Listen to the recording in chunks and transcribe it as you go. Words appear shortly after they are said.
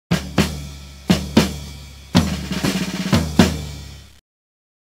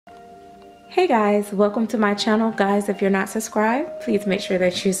Hey guys, welcome to my channel. Guys, if you're not subscribed, please make sure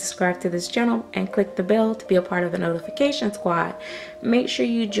that you subscribe to this channel and click the bell to be a part of the notification squad. Make sure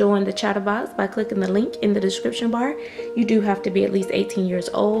you join the Chatterbox by clicking the link in the description bar. You do have to be at least 18 years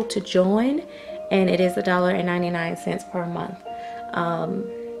old to join, and it is $1.99 per month.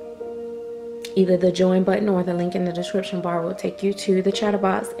 Either the join button or the link in the description bar will take you to the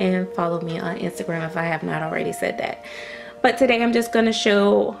Chatterbox, and follow me on Instagram if I have not already said that. But today I'm just going to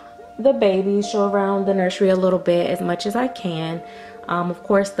show the baby, show around the nursery a little bit as much as I can. Of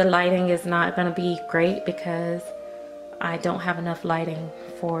course the lighting is not going to be great because I don't have enough lighting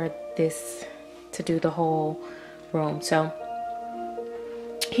for this to do the whole room. So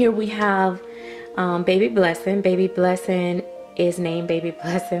here we have Baby Blessing. Baby Blessing is named Baby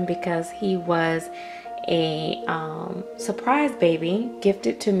Blessing because he was a surprise baby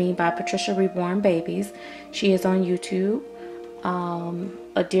gifted to me by Patricia Reborn Babies. She is on YouTube.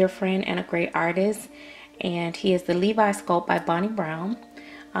 A dear friend and a great artist, and he is the Levi sculpt by Bonnie Brown.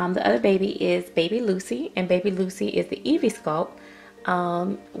 The other baby is Baby Lucy, and Baby Lucy is the Evie sculpt,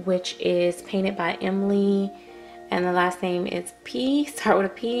 which is painted by Emily, and the last name is P, start with a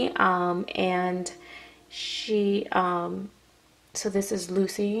P, and she so this is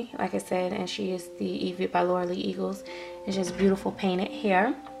Lucy, like I said, and she is the Evie by Laura Lee Eagles, and she has beautiful painted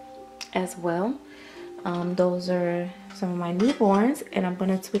hair as well. Those are some of my newborns, and I'm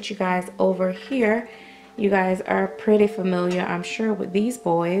going to switch you guys over here. You guys are pretty familiar, I'm sure, with these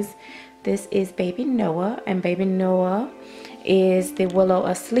boys. This is Baby Noah, and Baby Noah is the Willow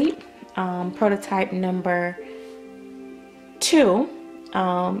Asleep prototype number 2,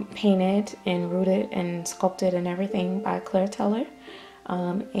 painted and rooted and sculpted and everything by Claire Teller,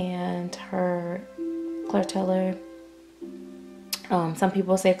 and her Claire Teller. Some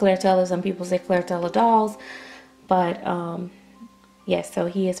people say Claire Teller, some people say Claire Teller dolls, but yes, so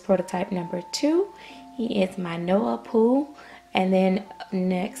he is prototype number 2. He is my Noah Pooh, and then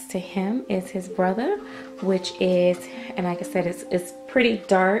next to him is his brother, which is, and like I said, it's pretty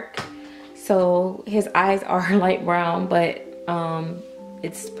dark, so his eyes are light brown, but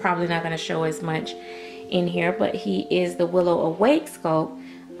it's probably not going to show as much in here, but he is the Willow Awake sculpt.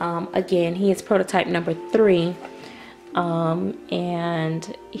 Again, he is prototype number 3.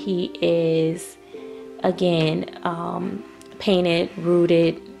 And he is again painted,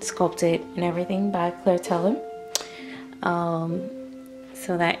 rooted, sculpted and everything by Claire Teller.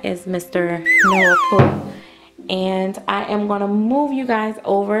 So that is Mr. Noah Pooh, and I am going to move you guys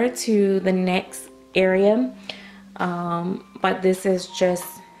over to the next area, but this is just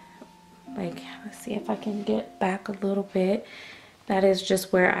like, let's see if I can get back a little bit. That is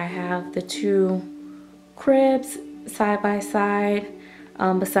just where I have the 2 cribs side by side.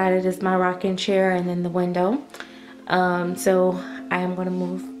 Beside it is my rocking chair, and then the window. So I am going to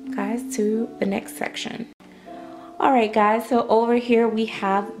move guys to the next section. Alright guys, so over here we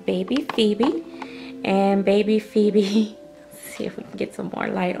have Baby Phoebe, and Baby Phoebe, let's see if we can get some more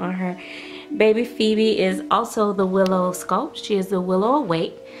light on her. Baby Phoebe is also the Willow sculpt. She is the Willow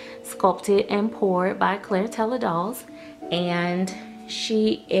Awake, sculpted and poured by Claire Teller Dolls, and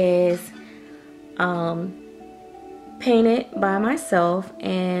she is painted by myself,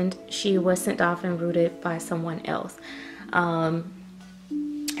 and she was sent off and rooted by someone else. And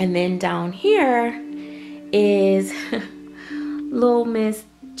then down here is Little Miss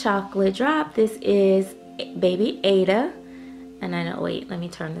Chocolate Drop. This is Baby Ada, and I know, wait, let me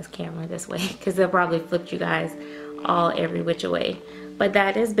turn this camera this way because they'll probably flip you guys all every which way. But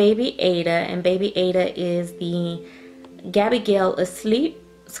that is Baby Ada, and Baby Ada is the Gabby Gale Asleep,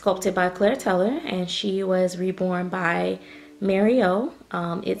 sculpted by Claire Teller, and she was reborn by Mary O.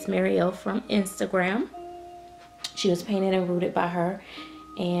 It's Mary O from Instagram. She was painted and rooted by her,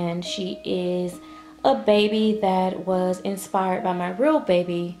 and she is a baby that was inspired by my real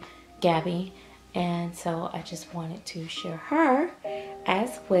baby Gabby, and so I just wanted to share her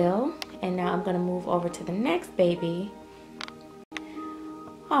as well. And now I'm going to move over to the next baby.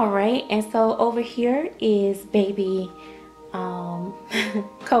 Alright, and so over here is Baby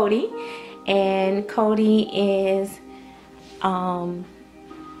Cody, and Cody is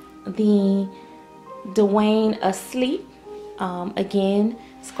the Dwayne Asleep, again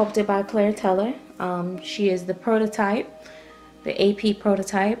sculpted by Claire Teller. She is the prototype, the AP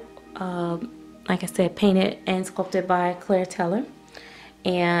prototype, like I said, painted and sculpted by Claire Teller,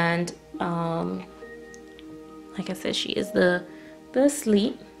 and like I said, she is the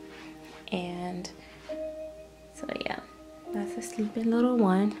Asleep, and so yeah, that's a sleeping little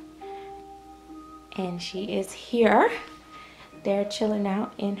one, and she is here. They're chilling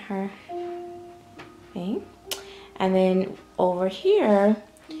out in her thing. And then over here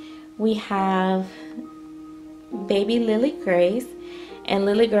we have baby Lily Grace, and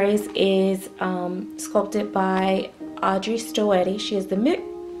Lily Grace is sculpted by Audrey Stoetti. She is the Mick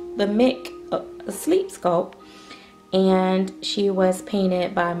Sleep Sculpt, and she was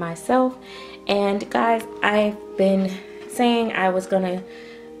painted by myself. And guys, I've been saying I was gonna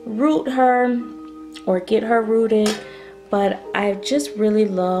root her or get her rooted, but I just really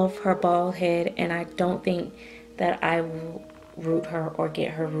love her bald head, and I don't think that I will root her or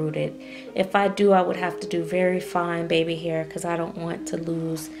get her rooted. If I do, I would have to do very fine baby hair because I don't want to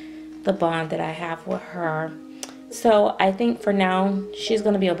lose the bond that I have with her. So I think for now she's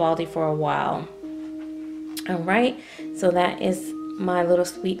gonna be a baldy for a while. All right, so that is my little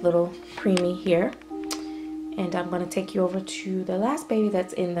sweet little preemie here, and I'm gonna take you over to the last baby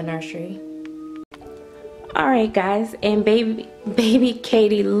that's in the nursery. All right guys, and baby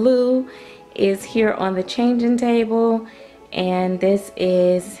Katie Lou is here on the changing table, and this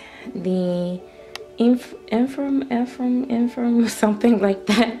is the infirm something like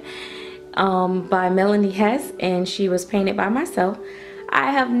that, by Melanie Hess, and she was painted by myself.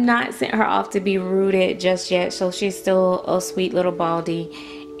 I have not sent her off to be rooted just yet, so she's still a sweet little baldy,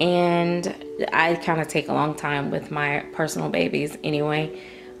 and I kind of take a long time with my personal babies anyway.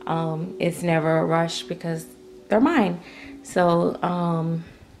 It's never a rush because they're mine. So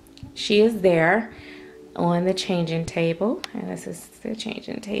she is there on the changing table, and this is the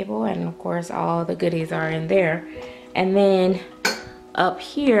changing table, and of course all the goodies are in there. And then up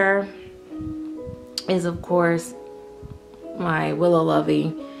here is of course my Willow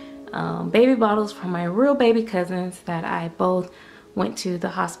Lovey baby bottles from my real baby cousins that I both went to the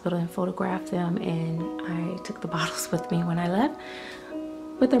hospital and photographed them, and I took the bottles with me when I left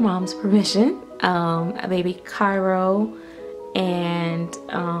with their mom's permission. A baby Cairo, and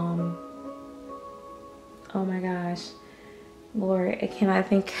oh my gosh, Lord, I cannot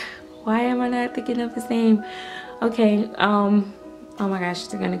think. Why am I not thinking of his name? Okay, oh my gosh,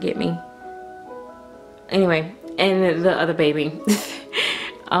 they're gonna get me. Anyway, and the other baby.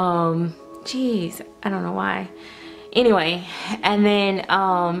 Jeez, I don't know why. Anyway, and then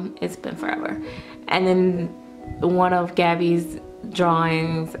it's been forever. And then one of Gabby's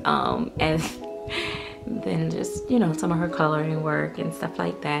drawings, and then just, you know, some of her coloring work and stuff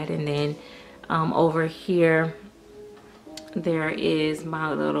like that. And then over here there is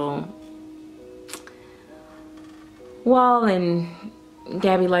my little wall, and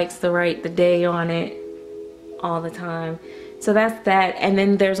Gabby likes to write the day on it all the time. So that's that. And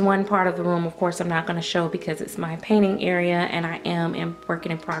then there's one part of the room, of course, I'm not going to show because it's my painting area, and I am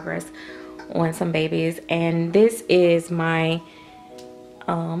working in progress on some babies. And this is my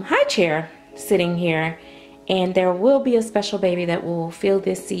high chair sitting here, and there will be a special baby that will fill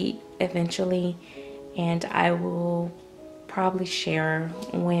this seat eventually, and I will probably share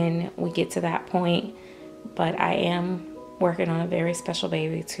when we get to that point. But I am working on a very special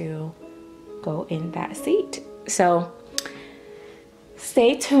baby to go in that seat, so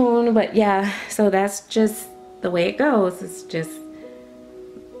stay tuned. But yeah, so that's just the way it goes. It's just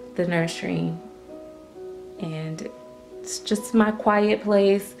the nursery, and it's just my quiet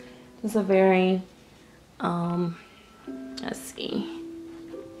place. It's a very let's see,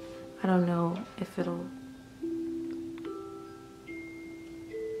 I don't know if it'll,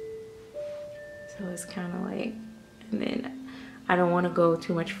 so it's kind of like, and then I don't want to go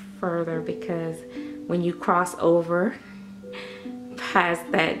too much further because when you cross over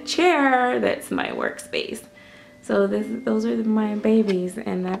past that chair, that's my workspace. So those are my babies,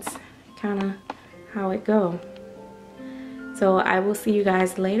 and that's kind of how it goes. So I will see you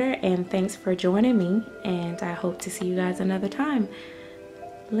guys later, and thanks for joining me, and I hope to see you guys another time.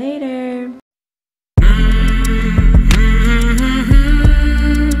 Later.